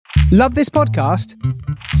Love this podcast?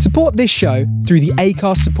 Support this show through the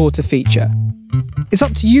Acast supporter feature. It's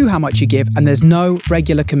up to you how much you give, and there's no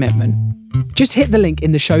regular commitment. Just hit the link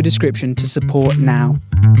in the show description to support now.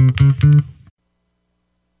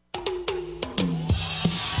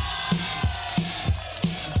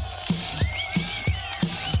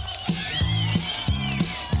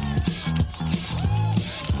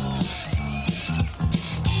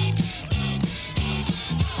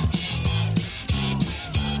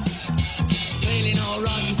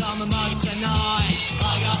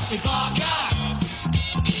 In Parkas,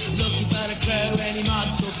 looking for the crew, any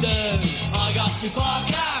mods will do. I got me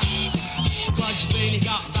Parkas, quite feeling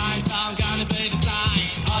got fine, so I'm gonna be the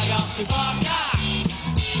same. I got me Parkas,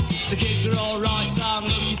 the kids are alright, so I'm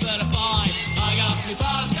looking for the fight. I got me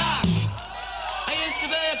Parkas, I used to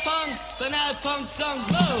be a punk, but now punk's on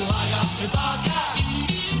blue. I got me Parkas.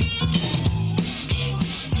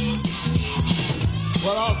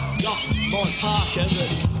 Well, I've got my Parker,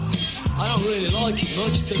 but I don't really like it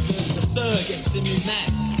much because the fur gets in my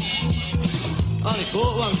mouth. I only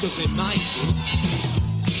bought one because we made it.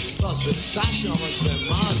 It's supposed to be the fashion, I want to be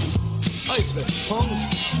mad. I used to be punk.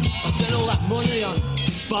 I spent all that money on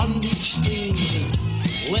bondage things and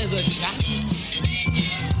leather jackets.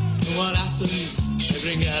 And what happens? They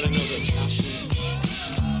bring out another fashion.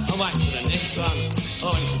 I'm waiting for the next one.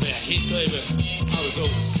 I wanted to be a hippie, but I was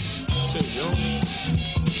always too young.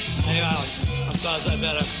 Anyway, I suppose I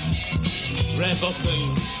better rev up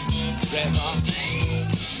and rev off.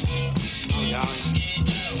 I'm going.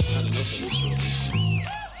 I've had enough of this rubbish.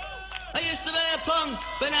 I used to be a punk,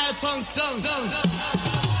 but now punk's on.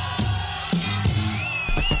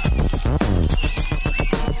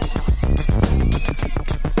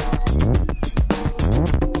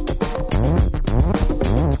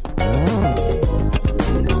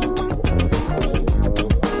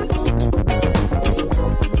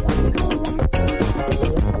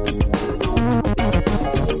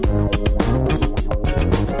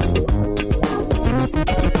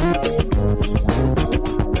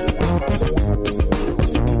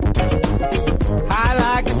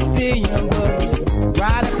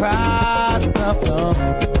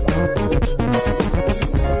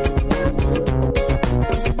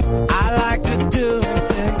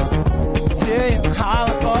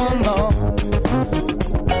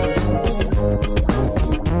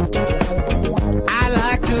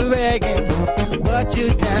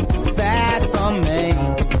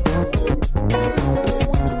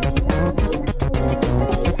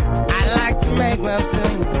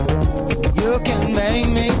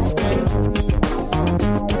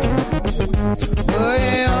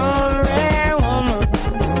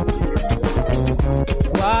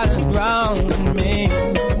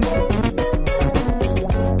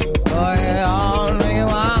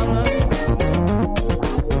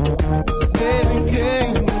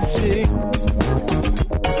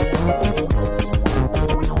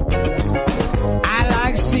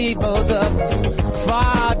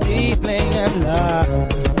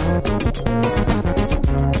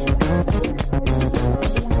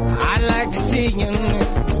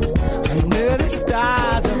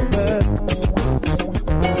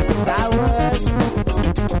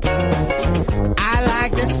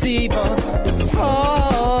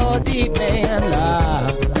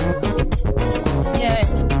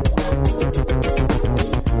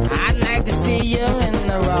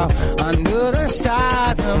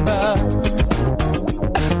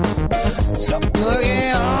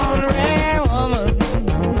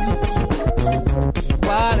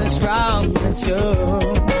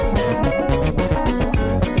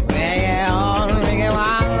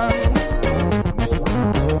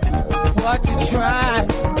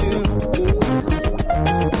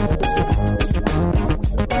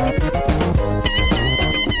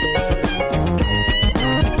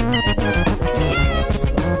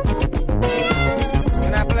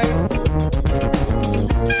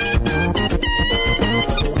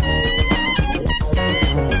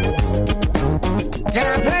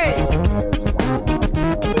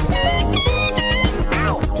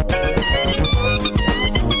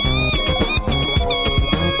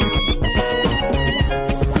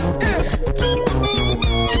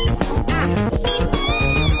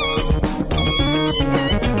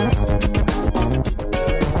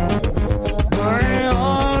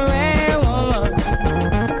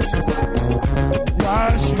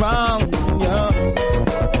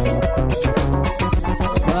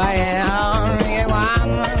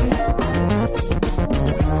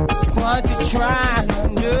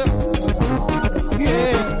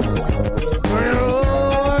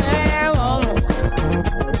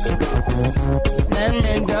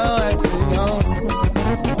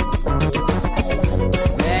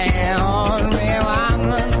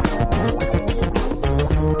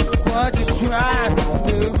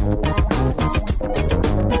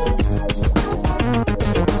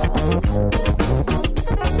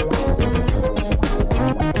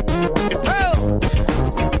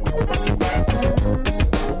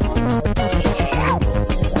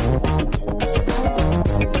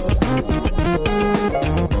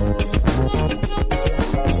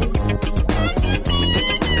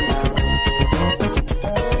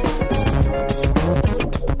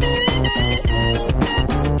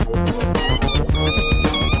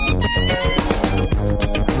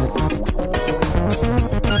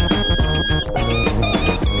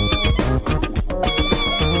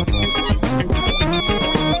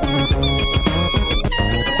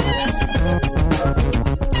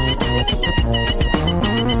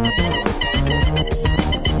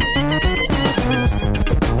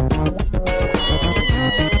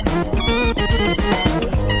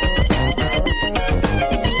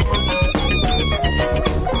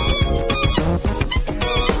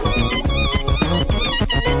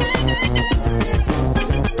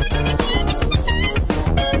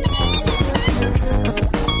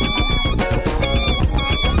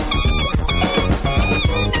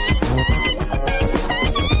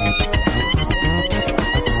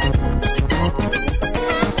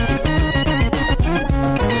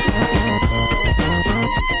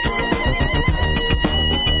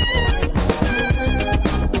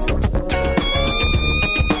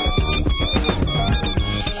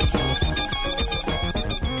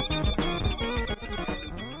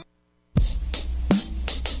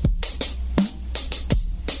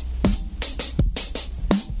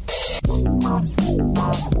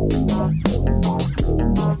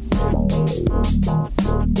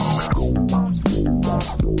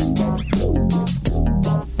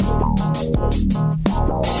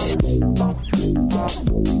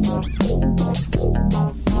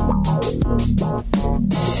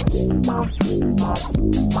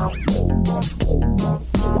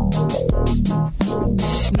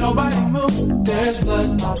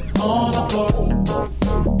 on the floor.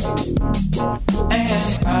 And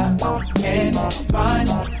I can't find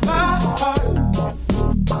my heart.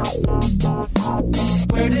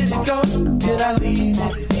 Where did it go? Did I leave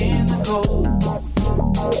it in the cold?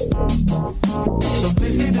 So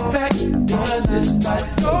please give it back, 'cause it's not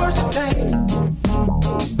yours to take.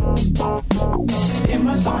 It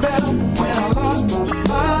must have fell when I lost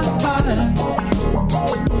my mind.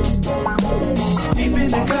 Deep in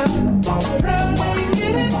the gut, drowning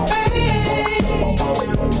in its pain.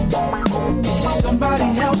 Somebody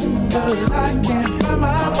help, 'cause I can't find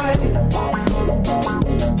my way.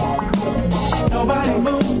 Nobody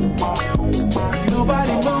move,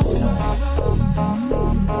 nobody move.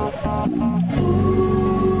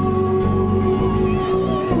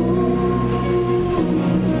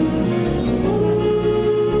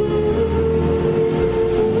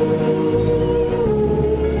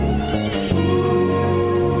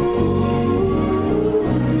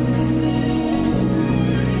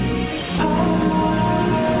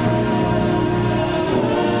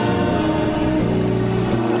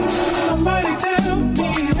 Somebody tell me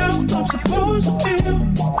how I'm supposed to feel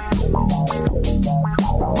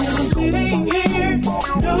when I'm sitting here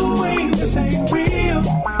knowing this ain't real.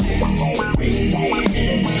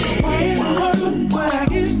 Why in the world would I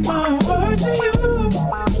give my heart to you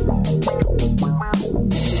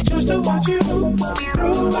just to watch you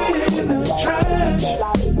throw it in the trash?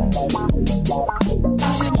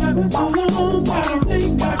 I've been juggling too long, I don't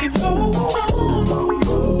think I can hold on.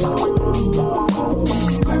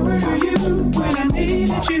 Where were you when I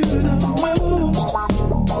needed you the most?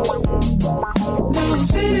 Now I'm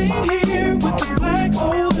sitting here with the black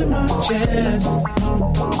hole in my chest.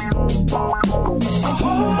 A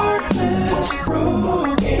heartless,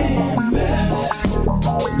 broken mess.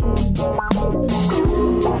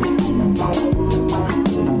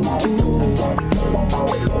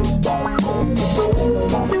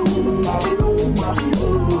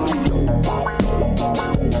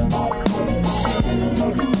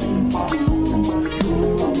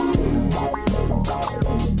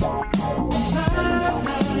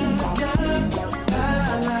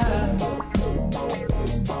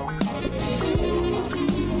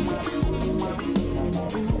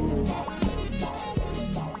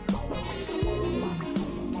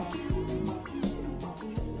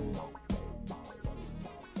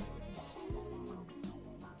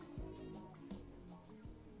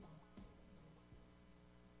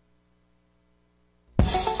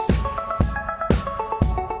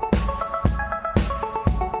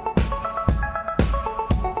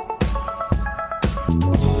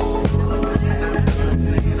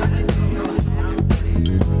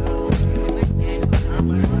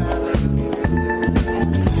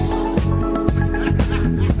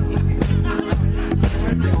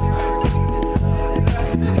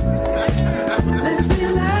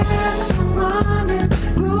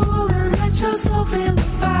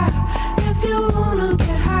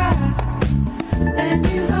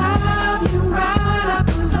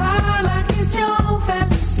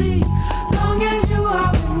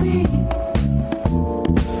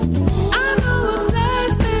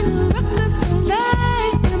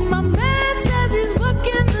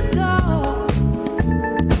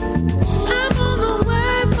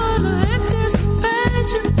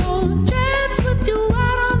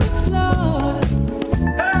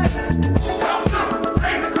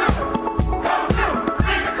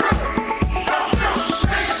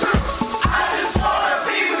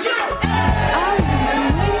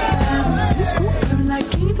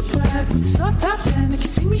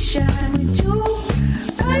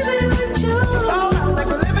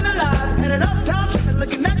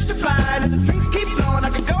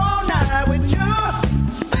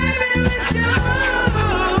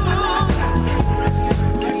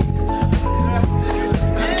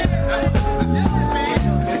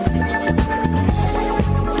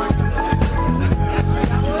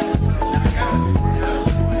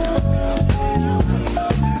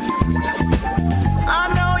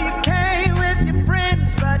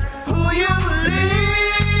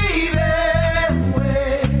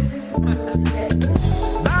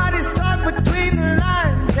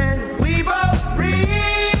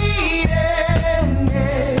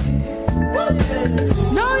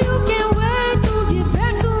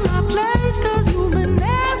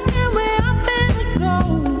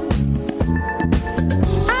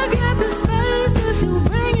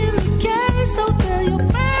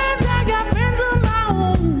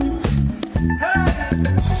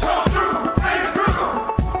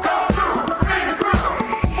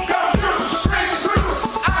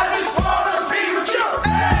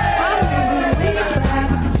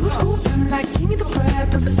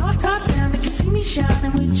 see me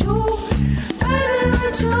shining with you, baby,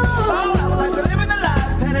 with you. Oh, I like to living the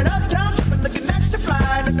life, headed uptown, tripping, looking extra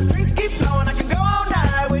fly. Let the drinks keep flowing, I can go all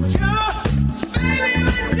night with you, baby,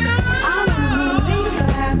 with you. I wanna move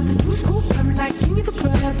 85 with the new school coming like King of the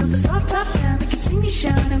Club. With the soft top down, they can see me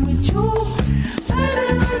shining with you,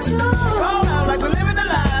 baby, with you. Oh, I like to living the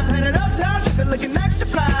life, headed uptown, tripping, looking extra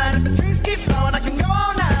fly. Let the drinks keep flowing, I can go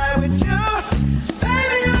all night with you,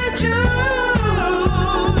 baby, with you.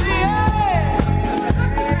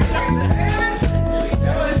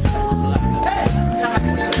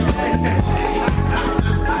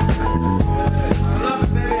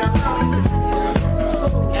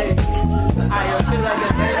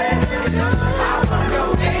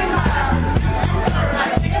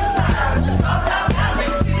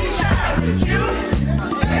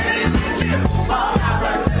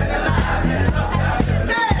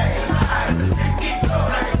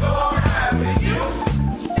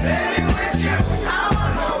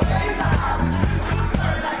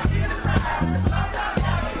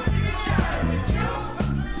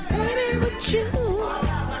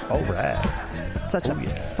 Such a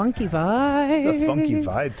funky vibe. It's a funky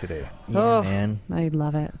vibe today. Yeah, man. I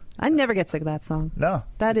love it. I never get sick of that song. No.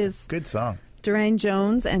 That is good song. Durang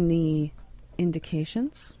Jones and the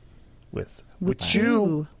Indications. With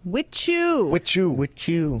you. With you.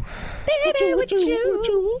 Baby, with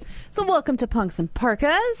you. So welcome to Punks and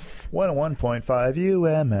Parkas. 101.5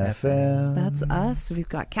 UMFM. That's us. We've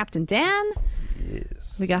got Captain Dan.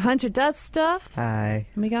 Yes. We got Hunter Does Stuff. Hi.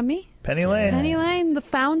 And we got me. Penny Lane. Penny Lane, the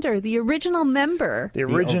founder, the original member. The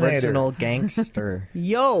originator. The original gangster.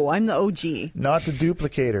 Yo, I'm the OG. Not the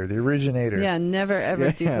duplicator, the originator. Yeah, never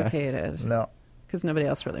ever duplicated. No. Because nobody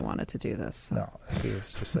else really wanted to do this. So. No. He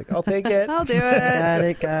was just like, I'll take it. I'll do it. Got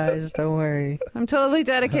it, guys. Don't worry. I'm totally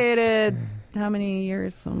dedicated. How many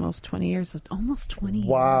years? Almost 20 years. Almost 20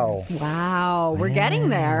 Wow. years. Wow. We're getting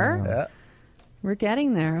there. Yeah. We're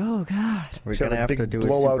getting there. Oh, God. We're Should going to have have a to big do a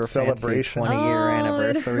blowout super celebration. fancy 20-year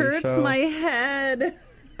anniversary It hurts show. my head.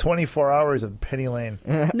 24 hours of Penny Lane.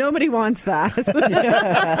 Nobody wants that.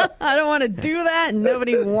 I don't want to do that, and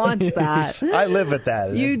nobody wants that. I live with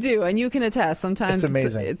that. You do, and you can attest. Sometimes It's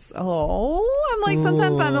amazing. I'm like,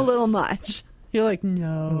 sometimes I'm a little much. You're like,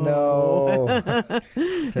 no.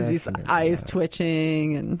 Because his eyes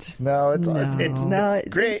twitching and... No, it's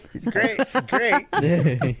great.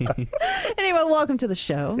 Anyway, welcome to the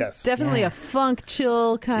show. Yes. Definitely a funk,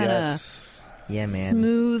 chill, kind of Yeah, man.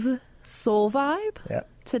 smooth soul vibe Yeah.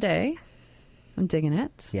 today. I'm digging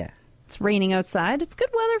it. Yeah. It's raining outside. It's good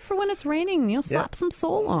weather for when it's raining. You'll slap some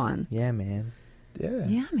soul on. Yeah, man. Yeah.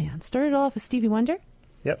 Yeah, man. Started off with Stevie Wonder.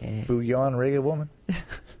 Yep. Yeah. Boogie on Reggae Woman.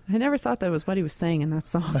 I never thought that was what he was saying in that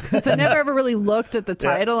song. So I never ever really looked at the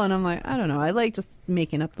title, and I'm like, I don't know. I like just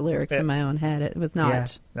making up the lyrics in my own head. It was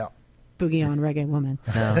not No. Boogie on Reggae Woman.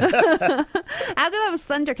 No. After that was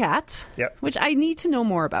Thundercat, Yep. which I need to know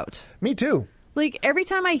more about. Me too. Like, every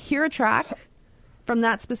time I hear a track from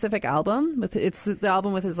that specific album, it's the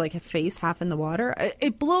album with his like face half in the water,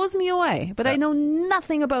 it blows me away. But I know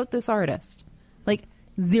nothing about this artist. Like,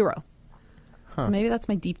 zero. So maybe that's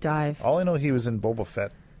my deep dive. All I know, he was in Boba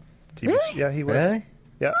Fett. TV. Really? Yeah, he was. Really?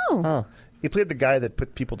 Yeah. Oh. He played the guy that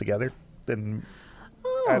put people together, then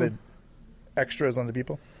added extras onto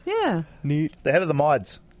people. Yeah. Neat. The head of the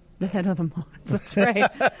mods. The head of the mods. That's right.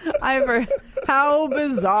 How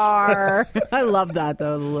bizarre. I love that,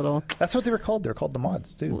 though, the little... That's what they were called. They were called the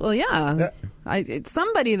mods, too. Well, yeah.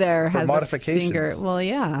 Somebody there For has modifications. a finger. Well,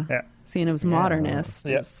 yeah. Yeah. Seeing it was modernist,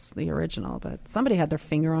 Yep. is the original, but somebody had their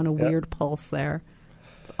finger on a weird pulse there.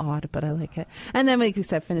 It's odd, but I like it. And then, like we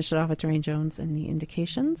said, finish it off with Durang Jones and the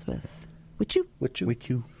Indications with You. With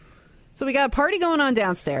you. So we got a party going on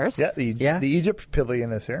downstairs. Yeah, the Egypt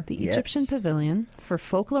Pavilion is here. The Egyptian Pavilion for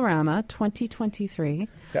Folklorama 2023.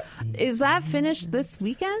 Yeah. Is that finished this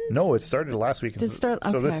weekend? No, it started last weekend. Did it start?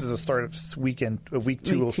 So this Okay. is a start of weekend. Week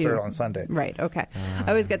two will start on Sunday. Right, okay. I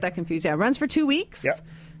always get that confused. Yeah, it runs for 2 weeks. Yeah.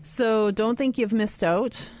 So don't think you've missed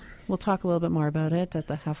out. We'll talk a little bit more about it at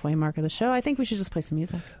the halfway mark of the show. I think we should just play some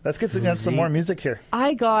music. Let's get some more music here.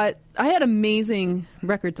 I had amazing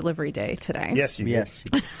record delivery day today. Yes, you Yes.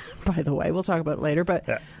 By the way, we'll talk about it later. But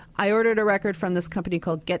I ordered a record from this company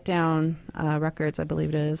called Get Down Records, I believe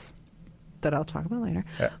it is, that I'll talk about later.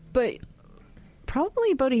 Yeah. But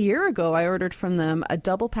probably about a year ago, I ordered from them a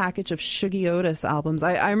double package of Shuggie Otis albums.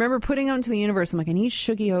 I remember putting out into the universe, I'm like, I need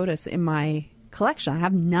Shuggie Otis in my collection. I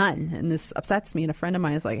have none. And this upsets me. And a friend of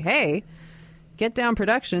mine is like, hey, Get Down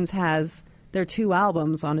Productions has their 2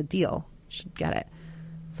 albums on a deal. You should get it.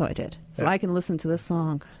 So I did. So I can listen to this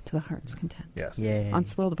song to the heart's content. Yes. Yay. On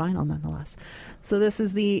spoiled vinyl, nonetheless. So this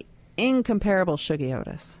is the incomparable Shuggie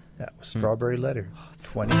Otis. That was Strawberry Letter,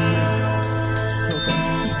 20 years ago. So good.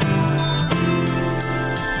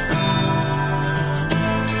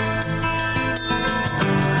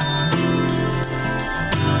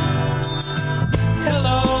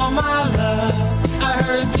 Hello, my love, I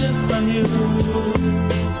heard this from you.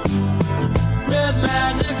 Red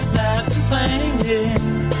magic satin playing here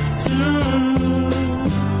too.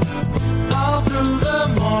 All through the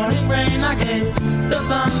morning rain, I guess the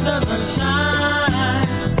sun doesn't shine.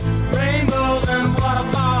 Rainbows and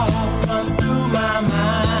waterfalls run through my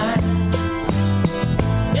mind.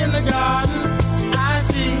 In the garden, I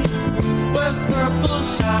see was purple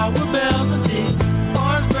shower bells and tea,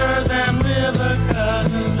 orange birds and river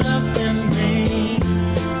cousins dressed in green.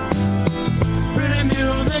 Pretty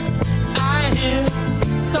music I hear,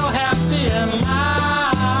 so happy and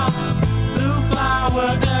loud. Blue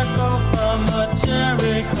flower echo from a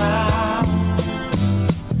cherry cloud.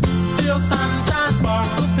 Feel sunshine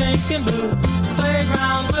sparkle pink and blue.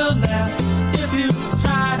 Playground will laugh if you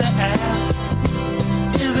try to ask,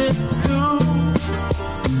 is it cool?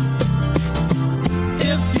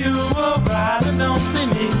 If you will ride and don't see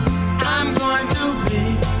me, I'm going to be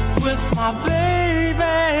with my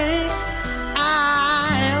baby. I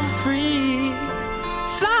am free,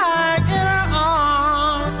 flying in her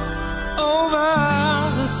arms over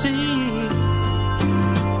the sea.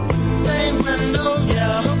 Stained window,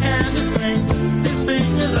 yellow candy screen, 6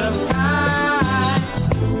 fingers up high,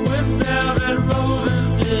 with velvet roses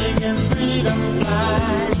digging freedom fly.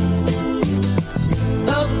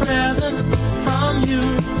 A present from you,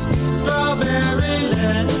 Strawberry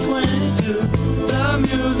Letter 22. The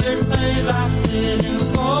music plays, I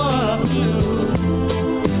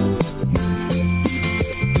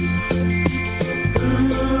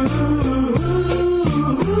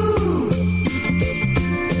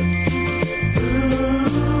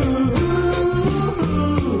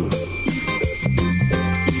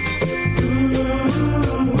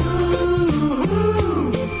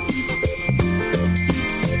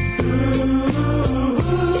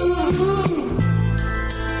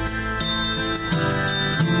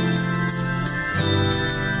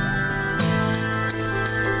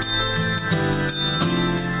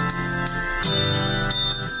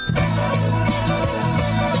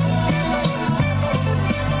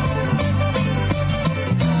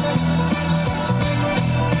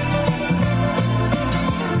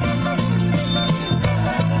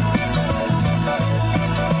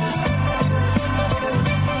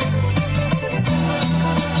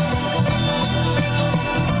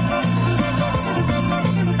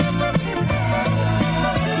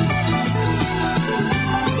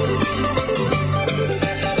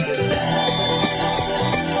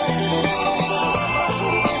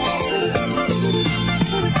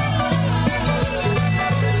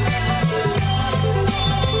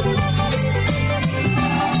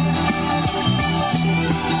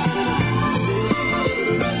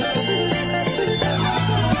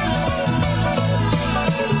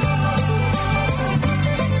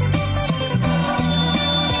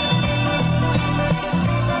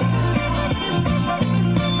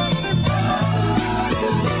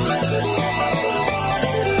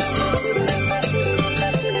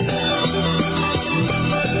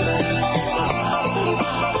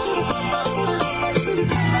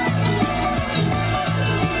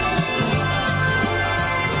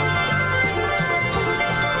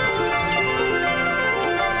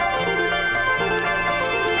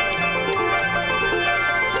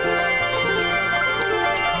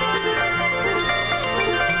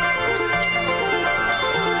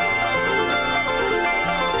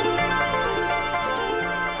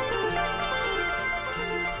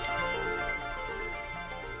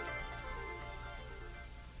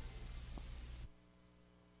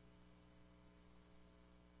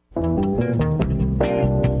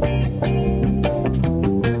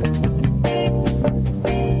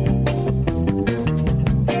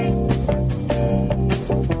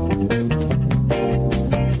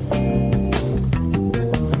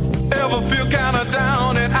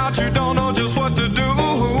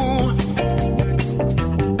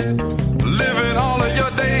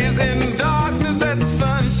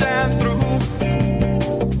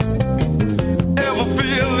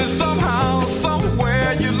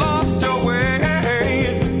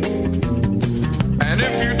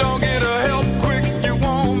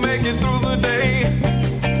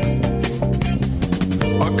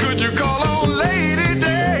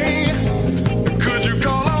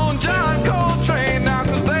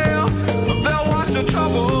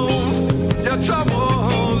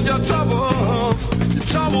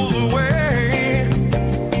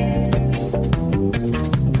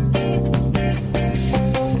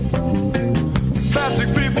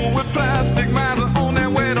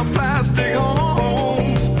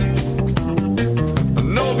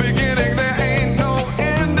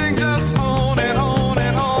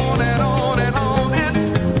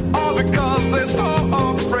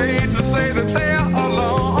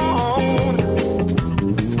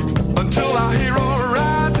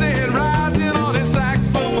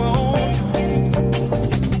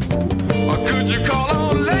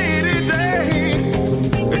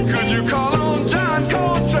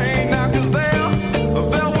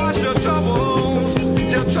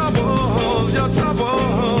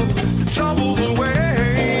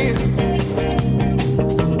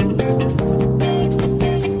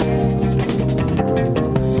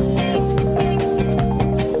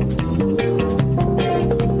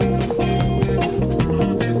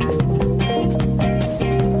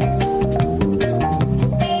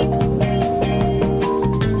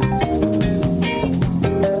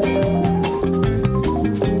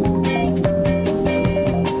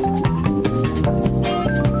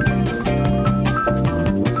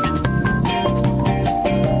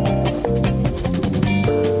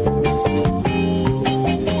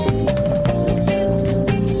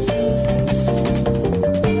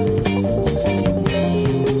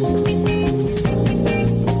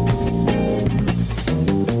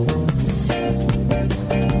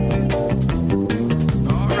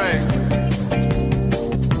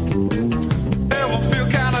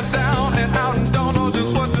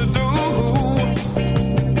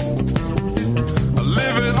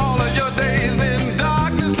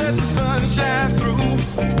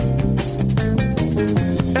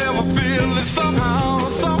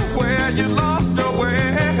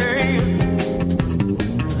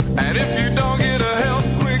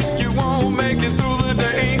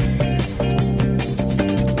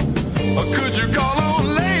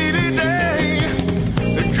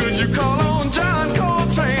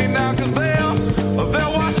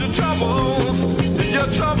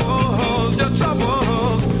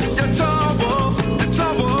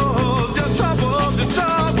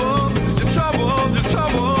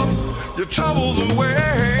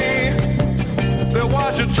away. They'll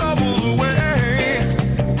wash your troubles away.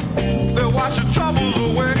 They'll wash your troubles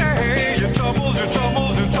away. Your troubles, your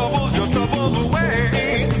troubles, your troubles, your troubles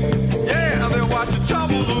away. Yeah, they'll wash your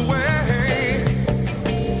troubles away.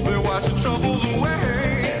 They'll wash your troubles away.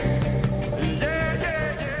 Yeah,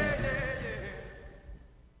 yeah, yeah, yeah, yeah.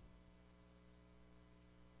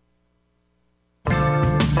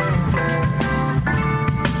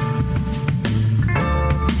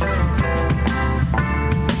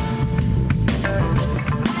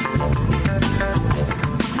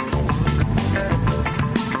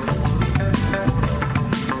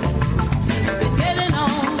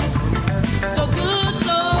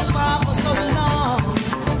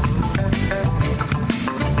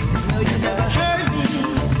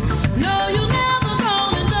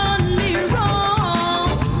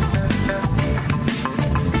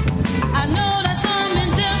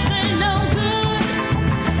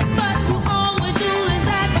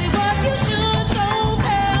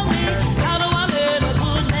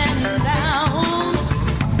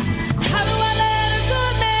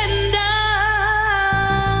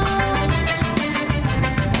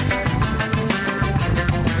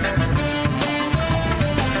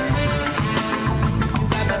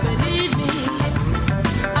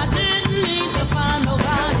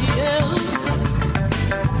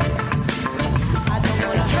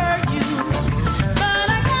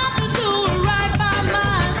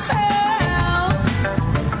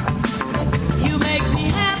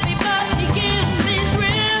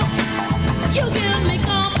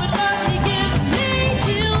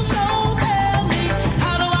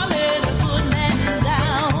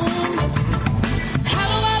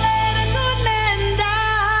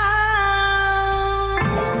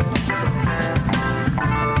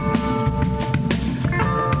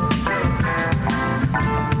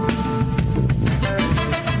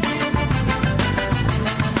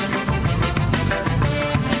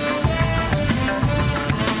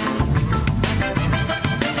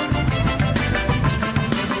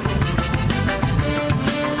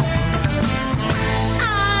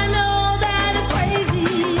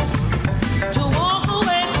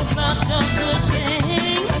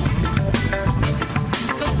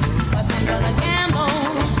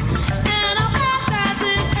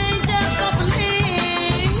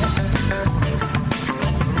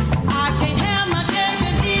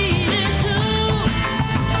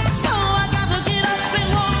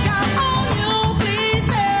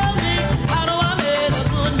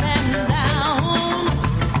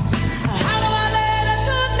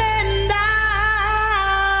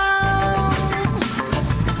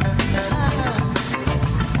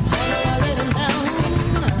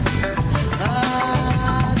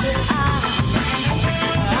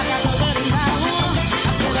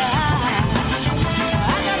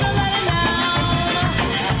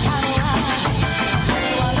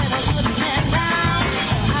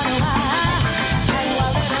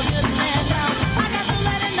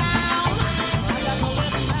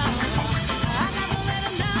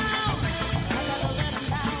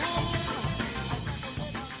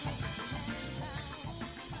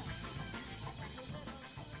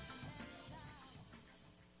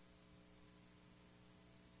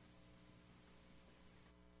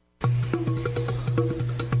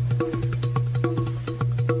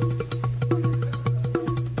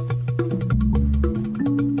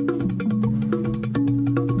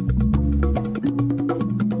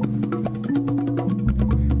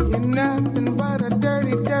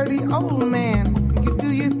 old man. You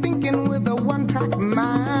do your thinking with a one-track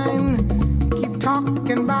mind. You keep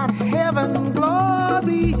talking about heaven and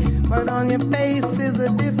glory, but on your face is a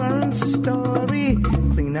different story.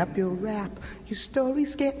 Clean up your rap, your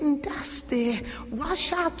story's getting dusty.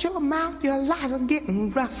 Wash out your mouth, your lies are getting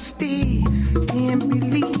rusty. Can't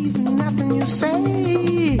believe nothing you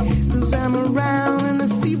say, 'cause I'm around and I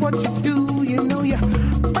see what you do. You know you're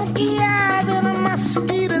funkier than a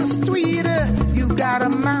mosquito's tweeter. You got a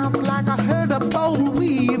mouth like a herd of bold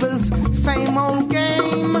weavers. Same old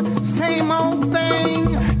game, same old thing.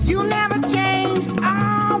 You never change,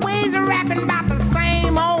 always rapping about the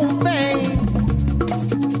same old thing.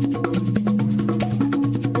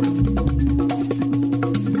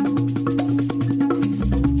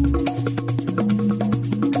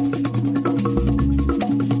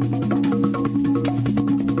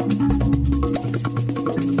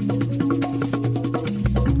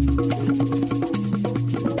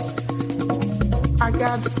 I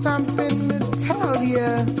got something to tell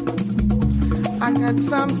you. I got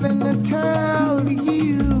something to tell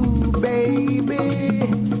you, baby,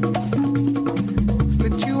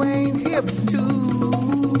 that you ain't hip to,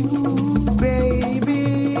 baby.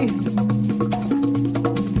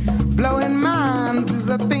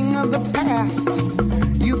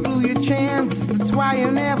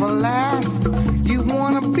 may never last. You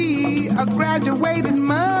wanna be a graduated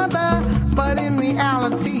mother, but in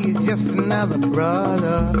reality you're just another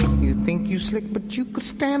brother. You think you slick, but you could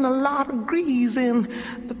stand a lot of greasing.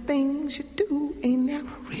 The things you do ain't never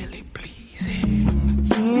really pleasing.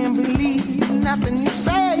 Can't believe nothing you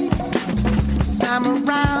say. 'Cause I'm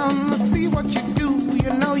around to see what you do.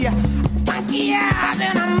 You know you're funkier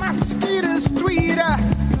than a mosquito streeter.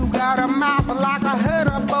 You got a mouth like a herd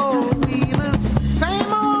of boll weavers.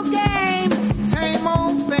 Same old game, same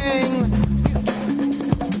old thing.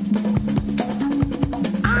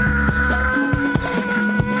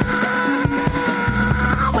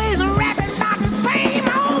 Always rapping about the same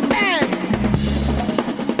old thing.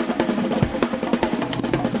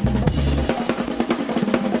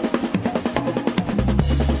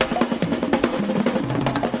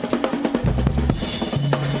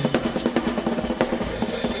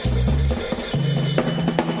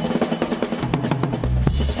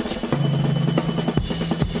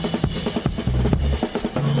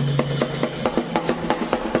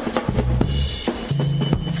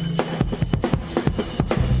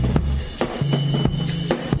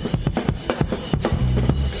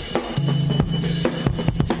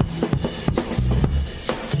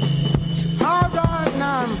 All right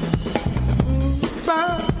now.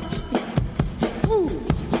 Ooh,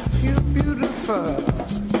 you're beautiful.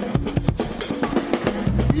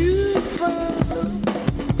 Beautiful.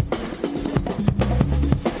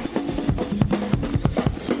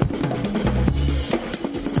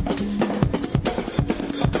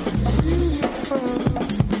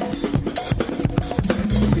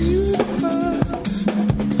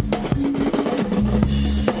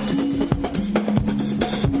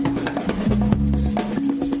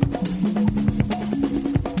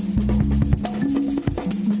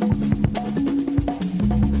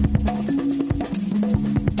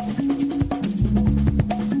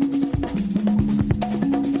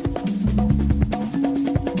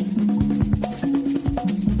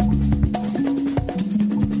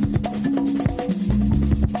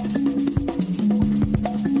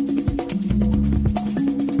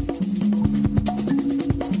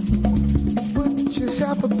 Put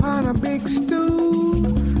yourself upon a big stool.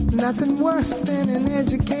 Nothing worse than an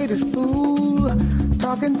educated fool.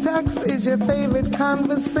 Talking text is your favorite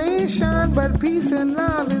conversation, but peace and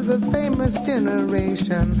love is a famous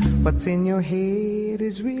generation. What's in your head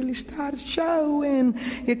is really started showing.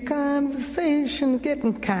 Your conversation's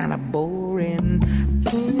getting kind of boring.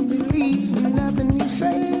 Can't believe nothing you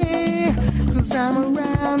say, 'cause I'm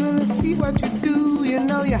around and I see what you do. You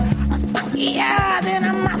know you're funkier than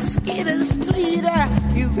a mosquito streeter.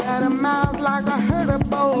 You got a mouth like a herd of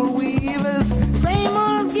boll weavers. Same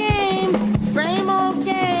old game, same old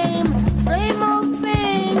game, same old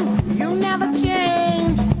thing. You never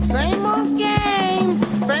change. Same old game,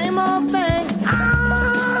 same old thing.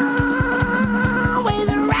 Always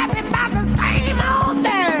rapping about the same old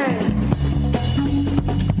thing.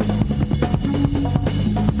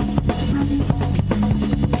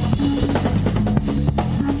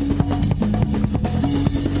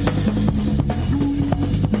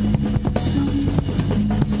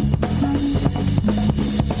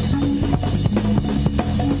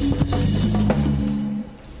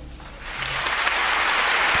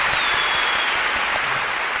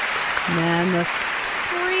 Man, the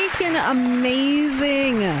freaking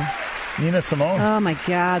amazing. Nina Simone. Oh my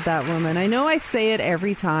God, that woman. I know I say it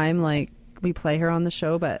every time, like, we play her on the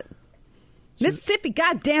show, but Mississippi,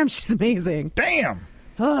 goddamn, she's amazing. Damn.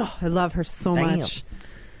 Oh, I love her so Damn. much.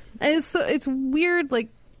 And it's weird, like,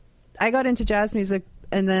 I got into jazz music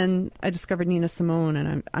and then I discovered Nina Simone,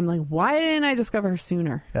 and I'm like, why didn't I discover her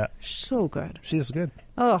sooner? Yeah. So good. She's good.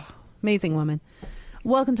 Oh, amazing woman.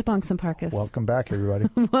 Welcome to Punks and Parkas. Welcome back, everybody.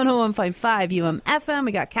 101.5 UM-FM.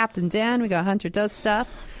 We got Captain Dan. We got Hunter Does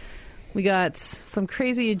Stuff. We got some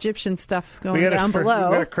crazy Egyptian stuff going down below.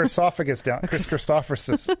 We got a Christophagus down. Chris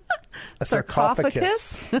Christopher's. A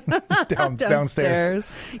sarcophagus. downstairs.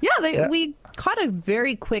 Yeah, we caught a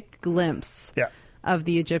very quick glimpse of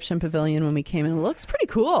the Egyptian pavilion when we came in. It looks pretty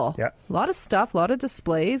cool. Yeah. A lot of stuff, a lot of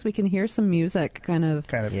displays. We can hear some music kind of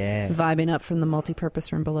vibing up from the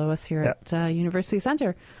multi-purpose room below us here at University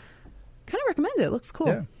Center. Kind of recommend it. It looks cool.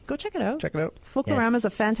 Yeah. Go check it out. Check it out. Folklorama is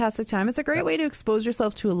a fantastic time. It's a great way to expose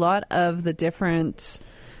yourself to a lot of the different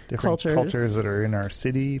cultures that are in our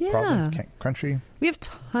city, province, country. We have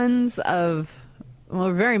tons of, well,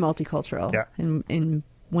 we're very multicultural in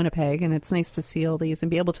Winnipeg, and it's nice to see all these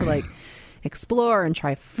and be able to like explore and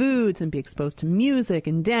try foods and be exposed to music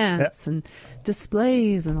and dance and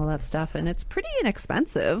displays and all that stuff. And it's pretty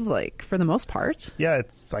inexpensive, like for the most part. Yeah,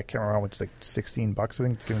 it's I can't remember how much, like $16, I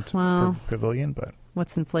think, per pavilion, but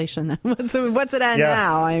what's inflation? what's it at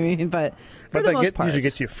now? I mean, but for the most part, usually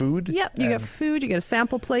gets you food. Yep, you get food. You get a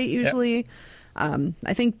sample plate usually. Yep.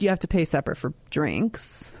 I think you have to pay separate for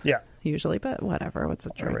drinks. Yeah. Usually, but whatever. What's a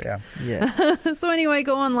drink? Yeah. So anyway,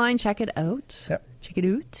 go online, check it out. Yep. Check it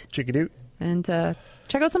out. Check it out. And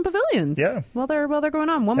check out some pavilions. Yeah. While they're going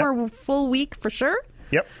on. One more full week for sure.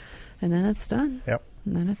 Yep. And then it's done. Yep.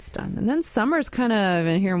 And then it's done. And then summer's kind of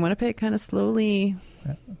in here in Winnipeg, kind of slowly.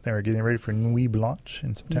 Yeah. They were getting ready for Nuit Blanche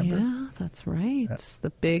in September. Yeah, that's right. Yeah. The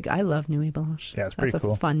big. I love Nuit Blanche. Yeah, it's pretty cool. cool.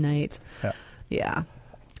 That's a fun night. Yeah. Yeah.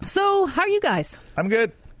 So, how are you guys? I'm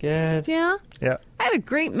good. Good. Yeah. Yeah. I had a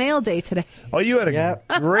great mail day today. Oh, you had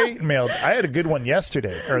a great mail. I had a good one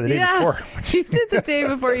yesterday or the day before. You did the day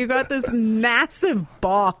before. You got this massive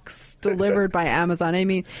box delivered by Amazon. I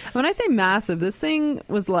mean, when I say massive, this thing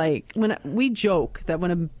was like, when we joke that when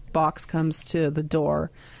a box comes to the door,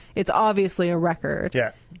 it's obviously a record.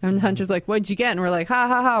 Yeah. And Hunter's like, what'd you get? And we're like, ha,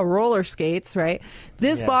 ha, ha, roller skates, right?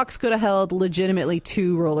 This box could have held legitimately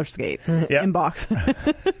 2 roller skates in box.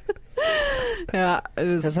 Yeah,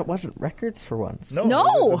 because it wasn't records for once. No,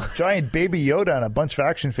 it was a giant Baby Yoda and a bunch of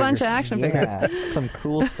action figures. figures. Some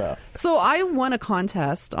cool stuff. So I won a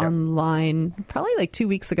contest online probably like 2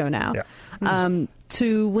 weeks ago now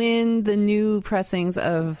to win the new pressings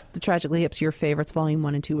of the Tragically Hip's Your Favorites Volume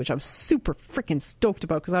 1 and 2, which I was super freaking stoked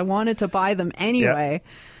about because I wanted to buy them anyway.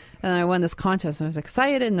 And I won this contest and I was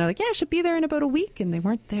excited. And they're like, yeah, I should be there in about a week. And they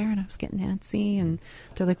weren't there. And I was getting antsy. And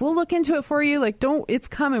they're like, we'll look into it for you. Like, it's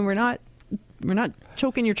coming. We're not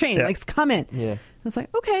choking your chain. Like, it's coming. Yeah. I was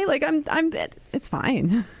like, okay, like it's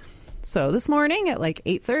fine. So this morning at like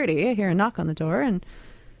 8:30, I hear a knock on the door and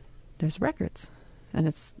there's records. And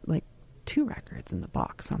it's like 2 records in the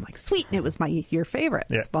box. So I'm like, sweet. And it was Your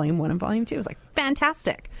Favorites, Volume 1 and Volume 2. It was like,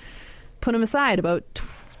 fantastic. Put them aside. About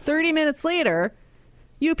 30 minutes later,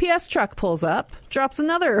 UPS truck pulls up, drops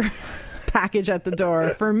another package at the door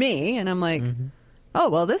for me. And I'm like,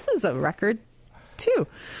 oh, well, this is a record too.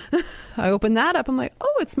 I open that up. I'm like,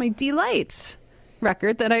 oh, it's my Delight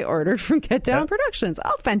record that I ordered from Get Down Productions.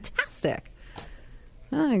 Oh, fantastic.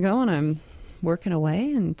 And I go and I'm working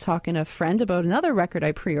away and talking to a friend about another record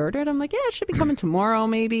I pre-ordered. I'm like, yeah, it should be coming tomorrow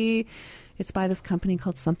maybe. It's by this company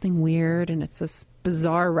called Something Weird, and it's this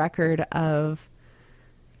bizarre record of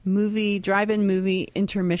drive-in movie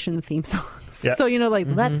intermission theme songs. So, like,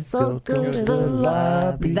 let's all go to the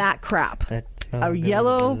lobby. That crap. A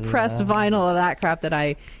yellow pressed vinyl of that crap that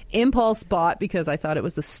I impulse bought because I thought it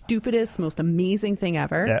was the stupidest, most amazing thing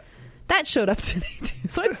ever. Yeah. That showed up today, too.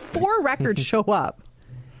 So I had 4 records show up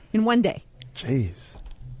in one day. Jeez. It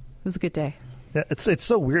was a good day. Yeah, it's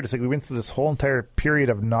so weird. It's like we went through this whole entire period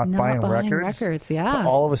of not buying records. Yeah. To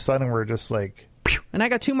all of a sudden, we're just like... And I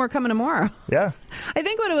got 2 more coming tomorrow. Yeah. I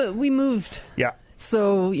think when we moved. Yeah.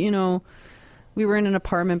 So, we were in an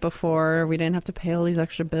apartment before. We didn't have to pay all these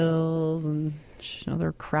extra bills, and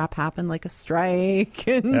other crap happened like a strike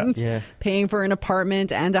and paying for an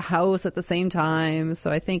apartment and a house at the same time. So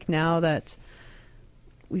I think now that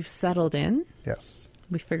we've settled in,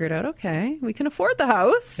 we figured out, okay, we can afford the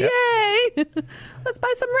house. Yay! Let's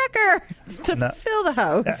buy some records to fill the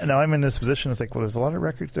house. Yeah, now I'm in this position. It's like, well, there's a lot of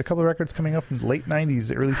records, a couple of records coming up from the late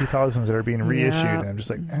 90s, early 2000s that are being reissued. And I'm just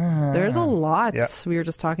like, there's a lot. Yeah. We were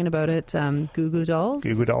just talking about it. Goo Goo Dolls.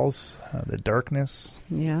 Goo Goo Dolls. The Darkness.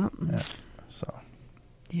 Yeah. So.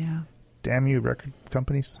 Yeah. Damn you, record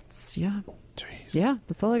companies. Yeah. Jeez. Yeah,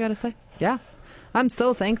 that's all I got to say. Yeah. I'm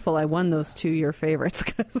so thankful I won those 2 Your Favorites.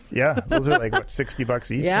 Cause those are like, what,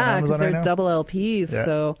 $60 each? Yeah, because they're double LPs. Yeah.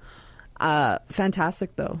 So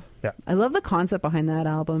fantastic, though. Yeah. I love the concept behind that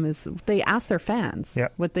album is they asked their fans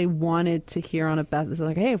what they wanted to hear on a best. It's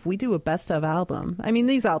like, hey, if we do a best of album. I mean,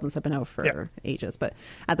 these albums have been out for ages, but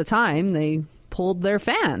at the time they pulled their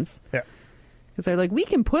fans. Yeah. Because they're like, we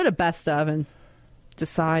can put a best of and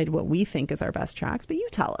decide what we think is our best tracks, but you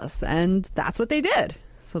tell us. And that's what they did.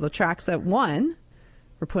 So the tracks that won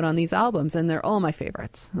were put on these albums, and they're all my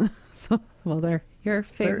favorites. So, well, they're your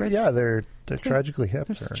favorites. They're Tragically Hip.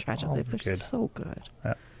 They're Tragically Hip. They're so good.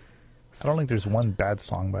 Yeah. I don't think there's one bad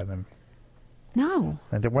song by them. No.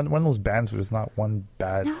 And they're one of those bands where there's not one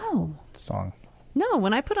bad song. No,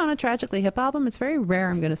 when I put on a Tragically Hip album, it's very rare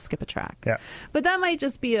I'm going to skip a track. Yeah. But that might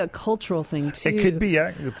just be a cultural thing, too. It could be,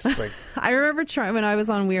 yeah. It's like I remember when I was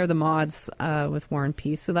on We Are the Mods with War and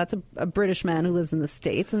Peace. So that's a British man who lives in the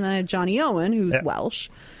States. And then I had Johnny Owen, who's Welsh.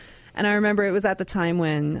 And I remember it was at the time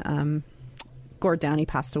when Gord Downey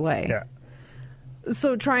passed away. Yeah.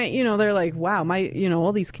 So they're like, wow,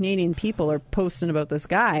 all these Canadian people are posting about this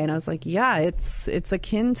guy. And I was like, yeah, it's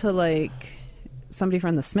akin to like somebody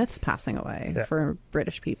from the Smiths passing away for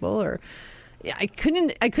British people. Or I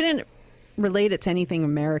couldn't relate it to anything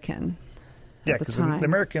American. Yeah, at the because time. the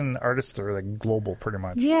American artists are like global, pretty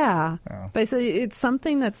much. Yeah. Oh. But it's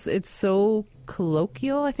something it's so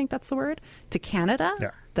colloquial, I think that's the word, to Canada.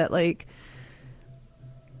 Yeah. That, like,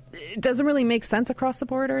 it doesn't really make sense across the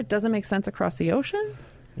border. It doesn't make sense across the ocean.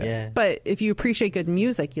 Yeah. But if you appreciate good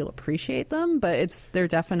music, you'll appreciate them. But they're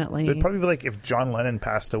definitely... It'd probably be like if John Lennon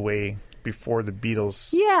passed away before the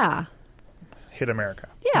Beatles Yeah. hit America.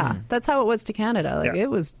 Yeah. That's how it was to Canada. Like,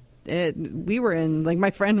 Yeah. we were in, like,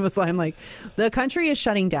 my friend was, I'm like, the country is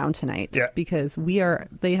shutting down tonight. Yeah. Because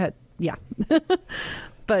yeah.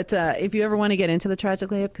 But if you ever want to get into the Tragic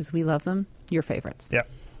Layup, because we love them, your favorites. Yeah.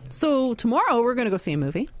 So tomorrow we're going to go see a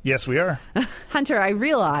movie. Yes, we are. Hunter, I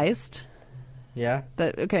realized Yeah.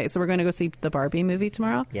 that, okay, so we're going to go see the Barbie movie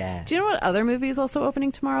tomorrow. Yeah. Do you know what other movie is also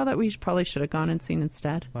opening tomorrow that we probably should have gone and seen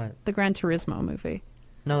instead? What? The Gran Turismo movie.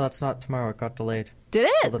 No, that's not tomorrow. It got delayed. Did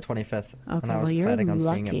Till it? the 25th. Okay, And I was well, you're planning on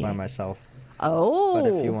seeing lucky. it by myself. Oh.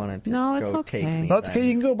 But if you wanted to no, it's go okay. take me, No, it's okay.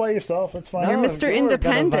 You can go by yourself. It's fine. You're No, Mr. if you were gonna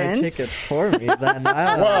buy Independent. tickets for me, then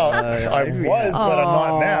Well, I was, but I'm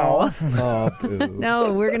not now. Oh, boo.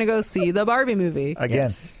 No, we're going to go see the Barbie movie. Again.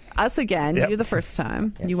 Yes. Us again. Yep. You the first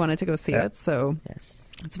time. Yes. You wanted to go see Yeah. it, so Yes.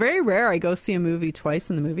 it's very rare I go see a movie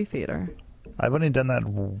twice in the movie theater. I've only done that.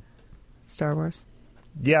 Star Wars.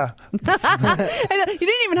 Yeah. You didn't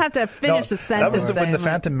even have to finish the sentence. That was when saying, The like,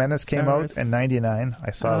 Phantom Menace came Star out Wars. in '99.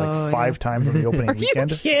 I saw it Oh, like 5 times on the opening Are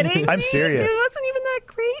weekend. you kidding? I'm me? serious. It wasn't even that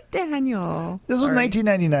great, Daniel. This was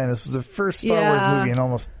 1999. This was the first Star Wars movie in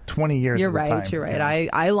almost 20 years. You're at the right. time. You're right. Yeah.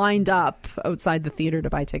 I lined up outside the theater to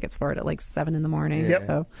buy tickets for it at like 7 in the morning. Yep.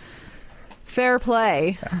 So fair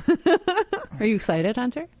play. Are you excited,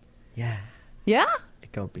 Hunter? Yeah. Yeah.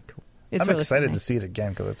 It's gonna be cool. It's I'm really excited funny. to see it again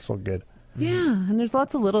because it's so good. Yeah, and there's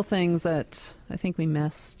lots of little things that I think we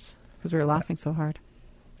missed because we were laughing so hard.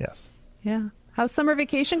 Yes. Yeah. How's summer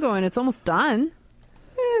vacation going? It's almost done.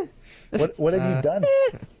 What have you done?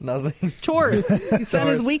 Nothing. Chores. He's done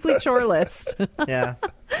his weekly chore list. Yeah.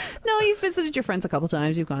 No, you've visited your friends a couple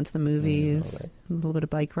times. You've gone to the movies, a little bit of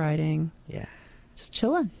bike riding, Yeah. just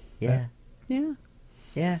chilling. Yeah. Yeah.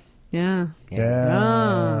 Yeah. Yeah.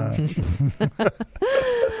 Yeah.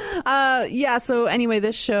 Yeah, so anyway,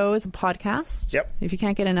 this show is a podcast. Yep. If you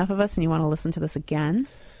can't get enough of us and you want to listen to this again.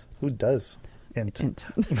 Who does? And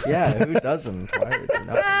Yeah, who doesn't? Why would you not want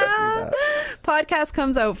to do that? podcast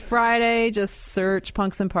comes out Friday. Just search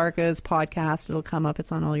Punks and Parkas podcast. It'll come up.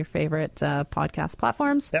 It's on all your favorite podcast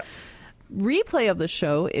platforms. Yep. Replay of the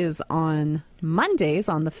show is on Mondays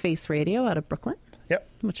on the Face Radio out of Brooklyn. Yep.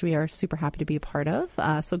 Which we are super happy to be a part of.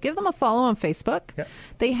 So give them a follow on Facebook. Yep.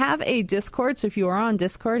 They have a Discord, so if you are on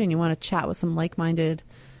Discord and you want to chat with some like-minded,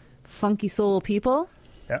 funky soul people,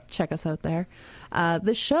 Yep. check us out there.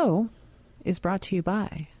 The show is brought to you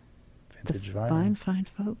by Vintage the vinyl. fine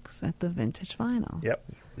folks at the Vintage Vinyl. Yep.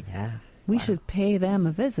 Yeah. We should pay them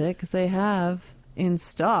a visit because they have in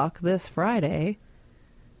stock this Friday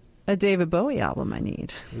a David Bowie album I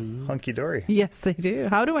need. Hunky Dory. Yes, they do.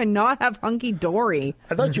 How do I not have Hunky Dory?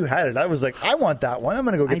 I thought you had it. I was like, I want that one. I'm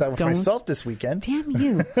going to go get I that one for don't. myself this weekend. Damn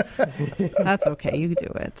you. That's okay. You do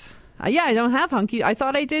it. Yeah, I don't have Hunky. I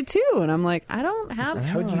thought I did too. And I'm like, I don't have.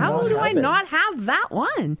 How do you How not do I have it? not have that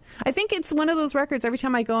one? I think it's one of those records every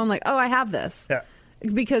time I go, I'm like, oh, I have this. Yeah.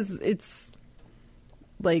 Because it's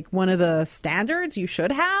like one of the standards you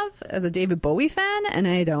should have as a David Bowie fan, and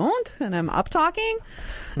I don't. And I'm up talking.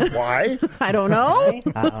 Why? I don't know.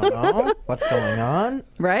 I don't know what's going on.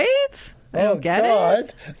 Right? I don't get God.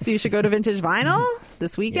 it. So you should go to Vintage Vinyl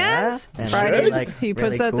this weekend. Yeah. And Fridays, like, he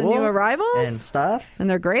puts really out the cool new arrivals. and stuff. And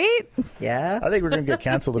they're great. Yeah. I think we're going to get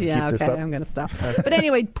canceled if we Yeah, keep this okay, up. I'm going to stop. But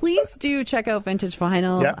anyway, please do check out Vintage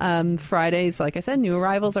Vinyl. Yeah. Fridays, like I said, new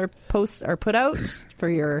arrivals are put out for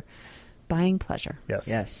your buying pleasure. Yes.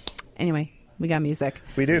 Yes. Anyway, we got music.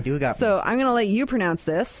 We do. You got So me. I'm going to let you pronounce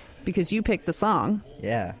this because you picked the song.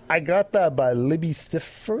 Yeah. I got that by Libby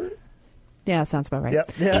Stiffer. Yeah, that sounds about right.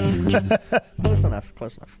 Yep. Yeah. Close enough.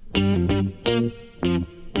 Close enough.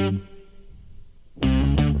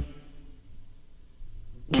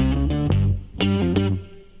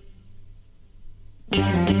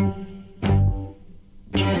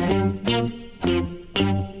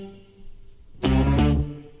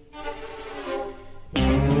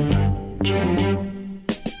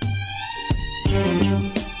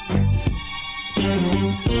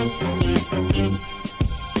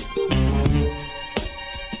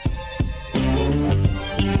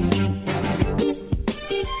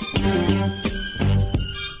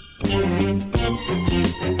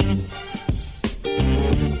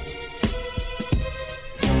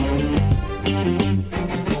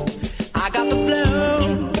 I got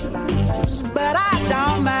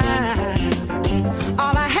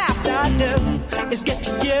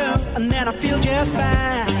then I feel just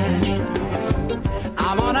fine.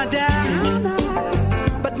 I wanna down,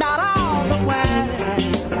 but not all the way.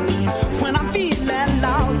 When I'm feeling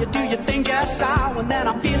low, you do your thing just so, and then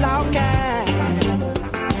I feel okay.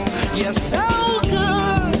 You're so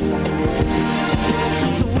good,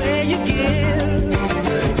 the way you give.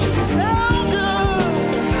 You're so good,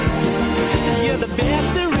 you're the best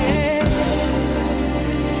there is.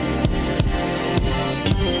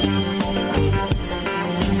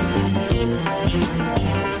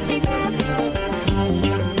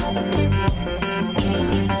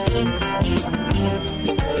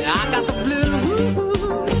 I got the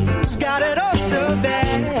blues, got it all so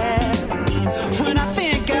bad. When I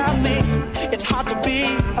think of me, it's hard to be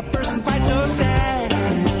a person quite so sad.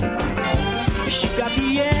 You got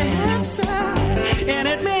the answer, and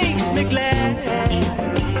it makes me glad.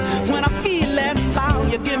 When I feel that slow,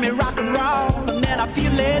 you give me rock and roll, and then I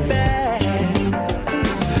feel it back.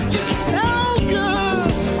 You're so good,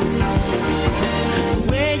 the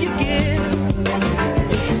way you give.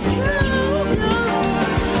 You're so good,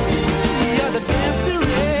 you're the best there is.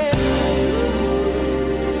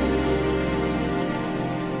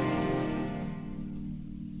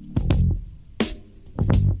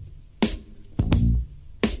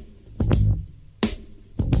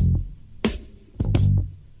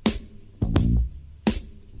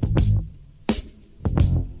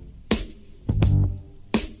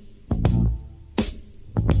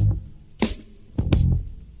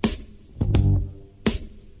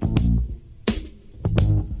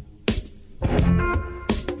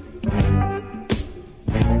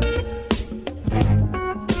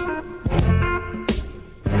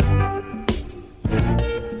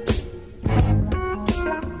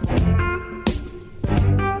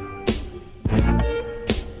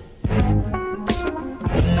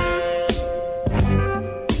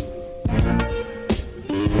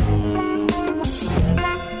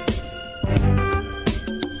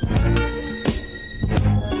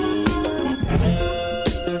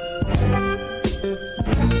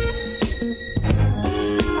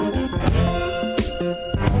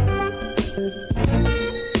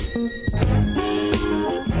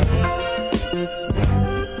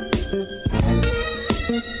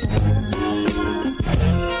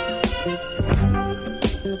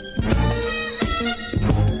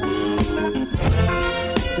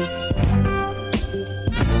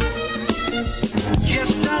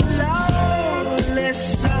 Just a lonely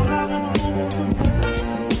song,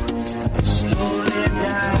 slowly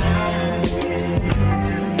dying.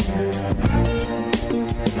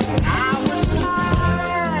 I was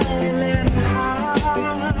smiling hard,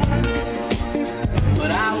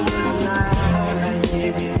 but I was lying.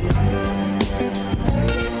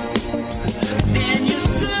 Then you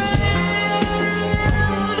sailed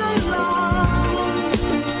along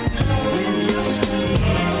with your sweet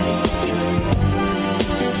dream.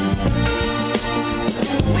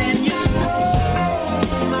 When you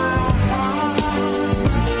stole my heart,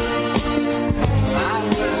 I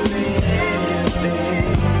was living.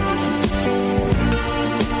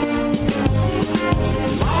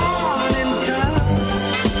 Morning come,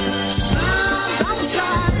 sun don't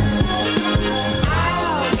shine.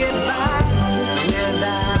 I'll get by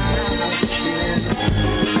without you.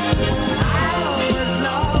 I was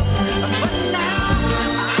lost, but now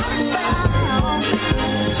I'm found.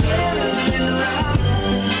 Turning round,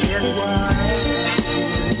 it was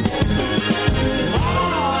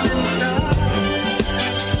morning come,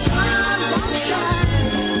 sun won't shine.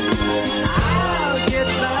 I'll get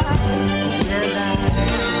by without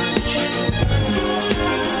you.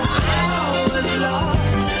 I was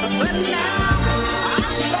lost, but now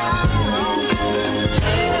I'm found.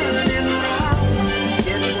 Turning round,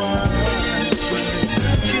 it was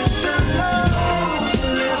just a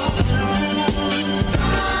lonely song.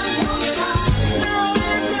 Slowly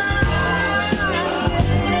dying.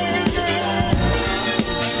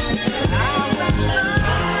 I was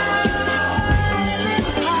smiling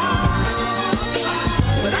hard,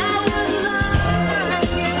 but I was lying.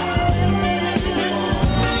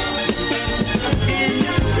 And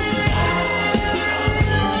you said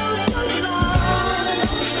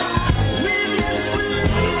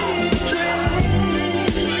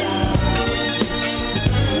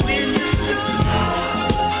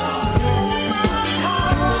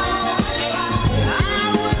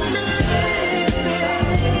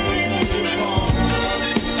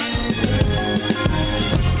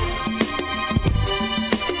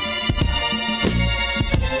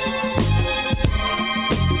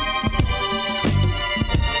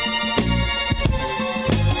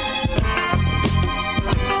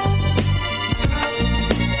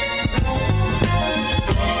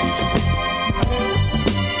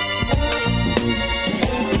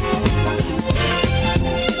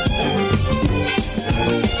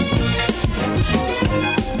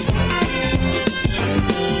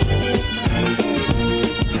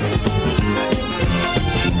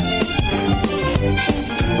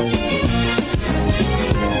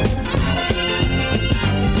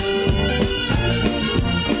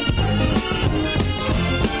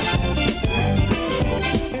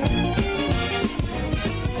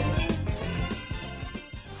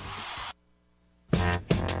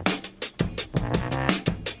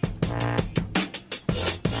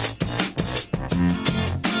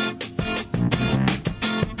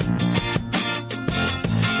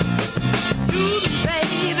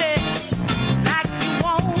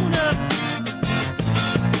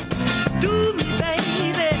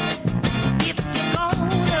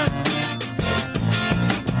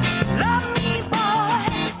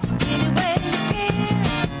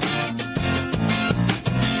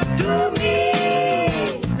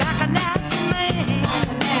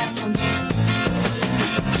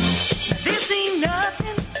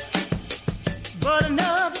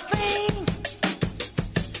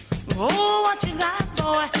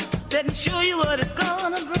show you what it's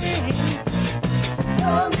gonna bring.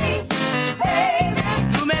 Do me, baby.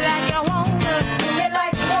 Do me like you wanna. Do me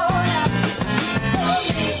like you wanna. Do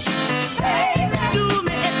me, baby. Do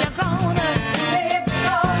me if you're gonna. Do me if you're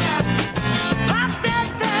gonna. Pop that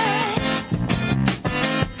thing.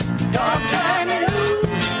 Don't turn me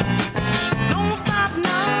loose. Don't stop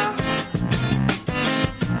now.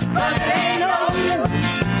 'Cause it ain't no use.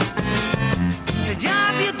 The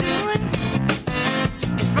job you're doing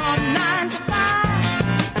is from 9 to 5.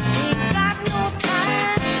 Ain't got no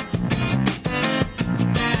time.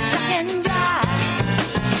 Shuck and jive.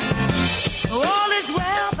 All is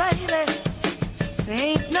well, baby. There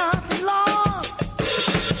ain't nothing lost.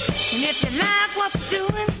 And if you like what you're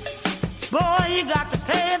doing, boy, you got to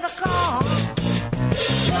pay the cost.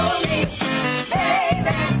 Do me,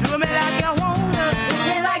 baby. Do me like you wanna. Do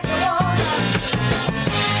me like you wanna.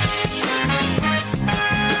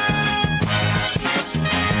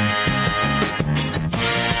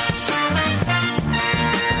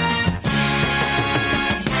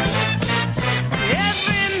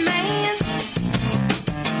 Every man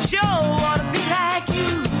sure ought to be like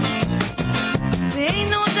you. There ain't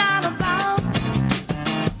no doubt about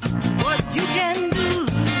what you can do.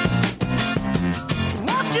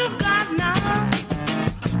 What you've got now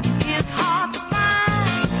is hard to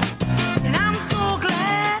find, and I'm so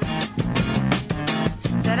glad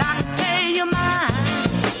that I can tell you mine.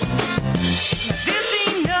 Now, this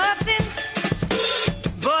ain't nothing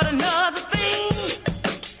but another thing.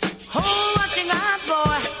 Hold what you got,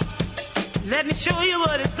 boy. Let me show you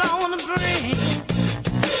what it's gonna bring.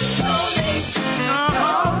 Do me,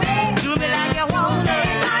 Do me like you wanna.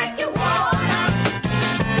 like you wanna.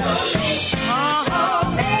 Do me,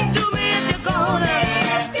 Do me if you're gonna.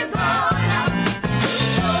 if you're gonna.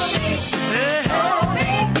 Do me, Hey, do me,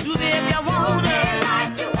 do me if you wanna.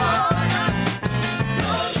 like you wanna.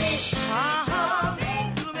 Do me,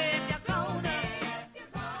 Do me if you're gonna.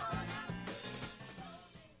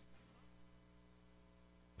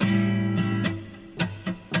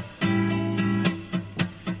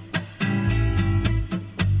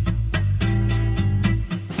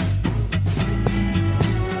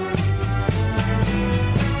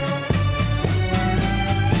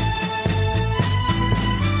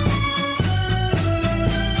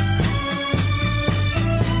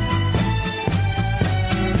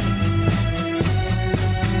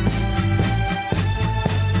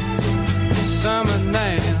 Summer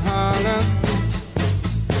night in Harlem,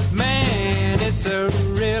 man, it's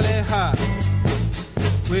really hot.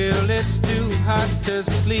 Well, it's too hot to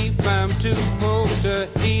sleep, I'm too poor to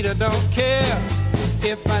eat. I don't care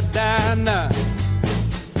if I die or not.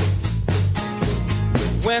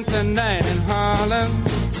 Winter night in Harlem,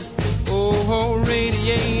 oh,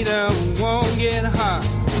 radiator won't get hot.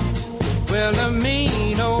 Well, the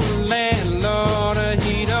mean old landlord,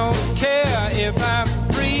 he don't care if I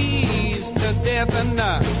freeze to death or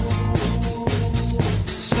not.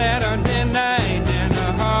 Saturday night in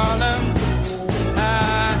Harlem,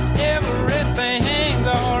 everything's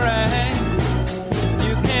alright.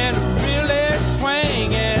 You can really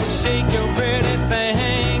swing and shake your pretty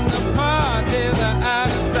thing. The parties are out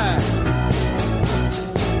of sight.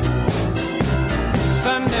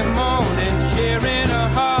 Sunday morning here in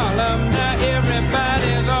Harlem, now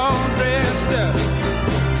everybody's all dressed up.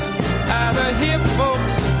 All the hip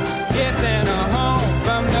folks getting home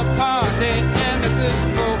from the party, and the good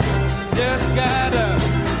folks just got up.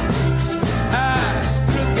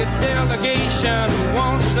 Crooked delegation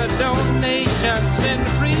wants a donation. Send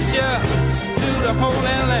the preacher to the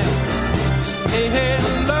Holy Land. Hey, hey,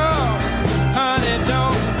 Lord, honey,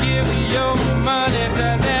 don't give your money to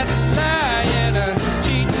that lying,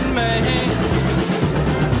 cheating man.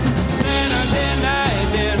 Saturday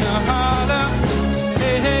night in Harlem,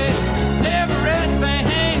 hey, hey,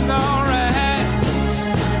 everything's alright.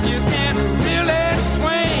 You can really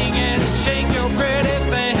swing and shake your pretty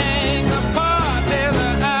thing. The parties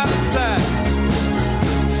are out of sight.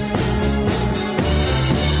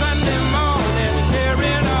 Sunday morning here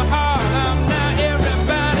in Harlem, now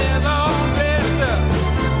everybody's all dressed up.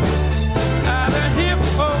 All the hip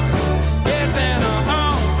folks getting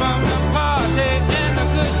home from the party, and the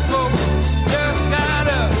good folks just got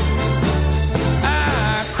up.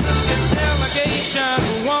 Crooked delegation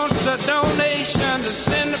wants a donation to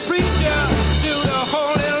send the preacher to the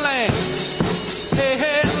Holy Land. Hey,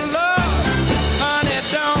 hey, Lord, honey,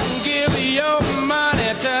 don't give your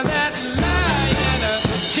money to that lying,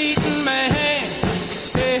 cheating man.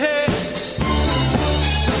 Hey, hey.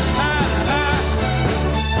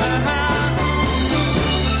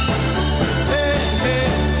 Hey, hey,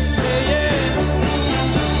 hey, yeah.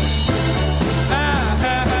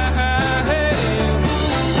 Hey.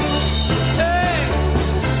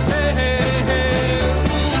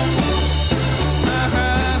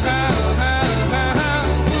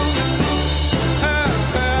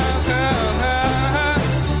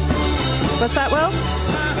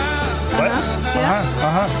 At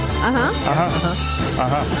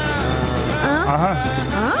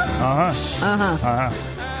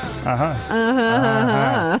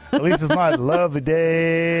least it's not a lovely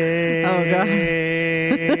day. Oh, God.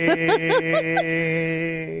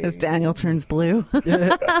 As Daniel turns blue.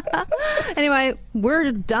 Anyway,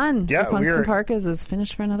 we're done. Yeah, Punks and Parkas is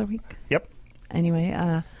finished for another week. Yep. Anyway,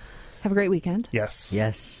 have a great weekend. Yes.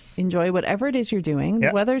 Enjoy whatever it is you're doing.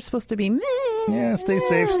 The weather's supposed to be meh. Yeah, stay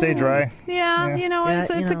safe, stay dry. Yeah, you know,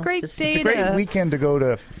 it's a great day. It's a great weekend to go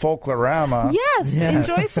to Folklorama. Yes,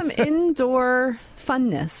 enjoy some indoor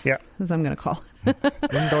funness. Yeah. As I'm going to call it.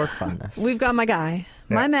 Indoor funness. We've got my guy,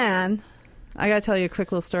 my man. I got to tell you a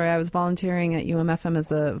quick little story. I was volunteering at UMFM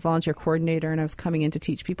as a volunteer coordinator, and I was coming in to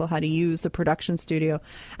teach people how to use the production studio.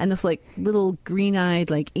 And this like little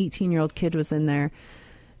green-eyed, like 18-year-old kid was in there,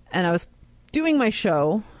 and I was doing my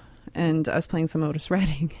show. And I was playing some Otis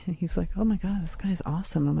Redding. And he's like, oh, my God, this guy's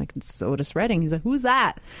awesome. I'm like, it's Otis Redding. He's like, who's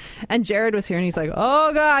that? And Jared was here, and he's like,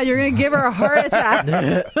 oh, God, you're going to give her a heart attack.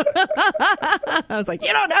 I was like,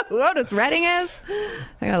 you don't know who Otis Redding is?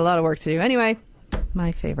 I got a lot of work to do. Anyway,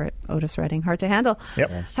 my favorite, Otis Redding, hard to handle. Yep.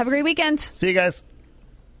 Yes. Have a great weekend. See you guys.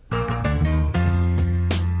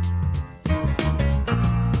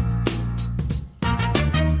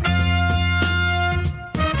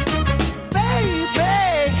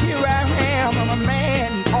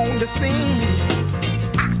 The scene.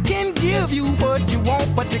 I can give you what you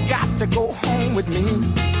want, but you got to go home with me.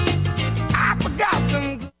 I forgot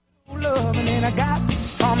some good love, and then I got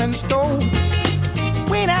some in store.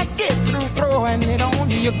 When I get through throwing it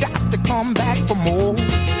on you, you got to come back for more.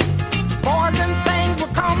 Boys and things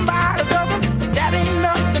will come by the dozen, but that ain't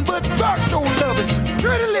nothing but drugstore loving.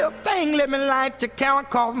 Pretty little thing, let me light your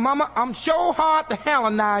count, cause mama, I'm sure hard to hell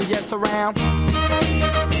and I yes around.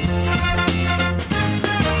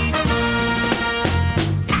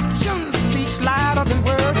 Louder than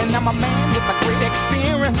word, and I'm a man with a great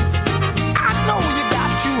experience. I know you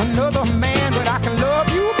got you another man, but I can love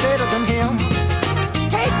you better than him.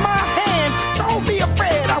 Take my hand, don't be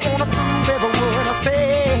afraid. I wanna prove every word I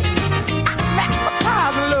say. I'm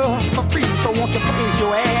advertising love for free, so won't you place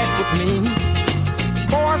your ad with me?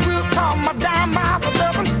 Boys will call my dime by the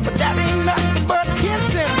dozen, but that ain't nothing but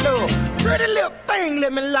 10-cent love. Pretty little thing,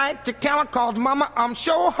 let me light your count, cause mama, I'm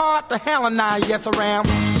sure hard to hell and I yes around.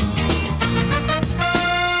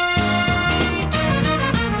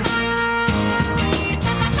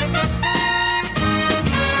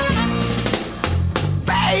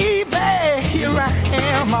 Baby, here I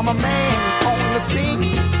am, I'm a man on the scene.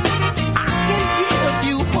 I can give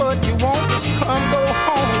you what you want, just come go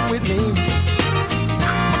home with me.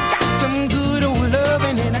 I got some good old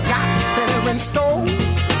loving and I got better in store.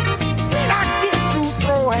 When I get through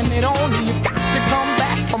throwing it on you, you got to come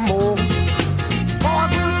back for more.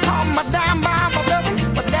 Boys will call my dime by my loving,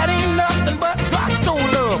 but that ain't nothing but drugstore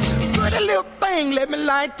love. Pretty little thing, let me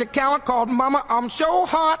light your count, called mama, I'm sure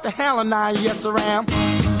hard to hell and I yes around.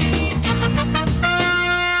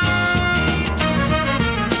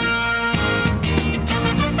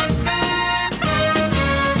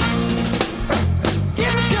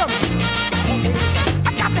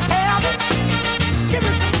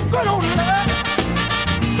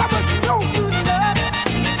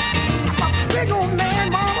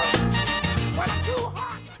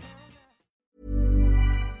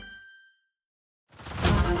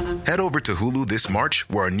 Head over to Hulu this March,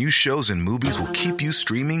 where our new shows and movies will keep you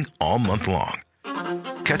streaming all month long.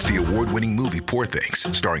 Catch the award-winning movie Poor Things,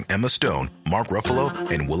 starring Emma Stone, Mark Ruffalo,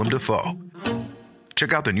 and Willem Dafoe.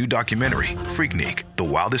 Check out the new documentary, Freaknik, The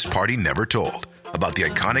Wildest Party Never Told, about the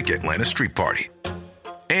iconic Atlanta Street Party.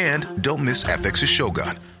 And don't miss FX's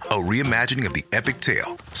Shogun, a reimagining of the epic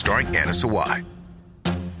tale, starring Anna Sawai.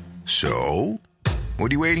 So,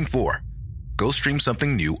 what are you waiting for? Go stream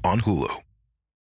something new on Hulu.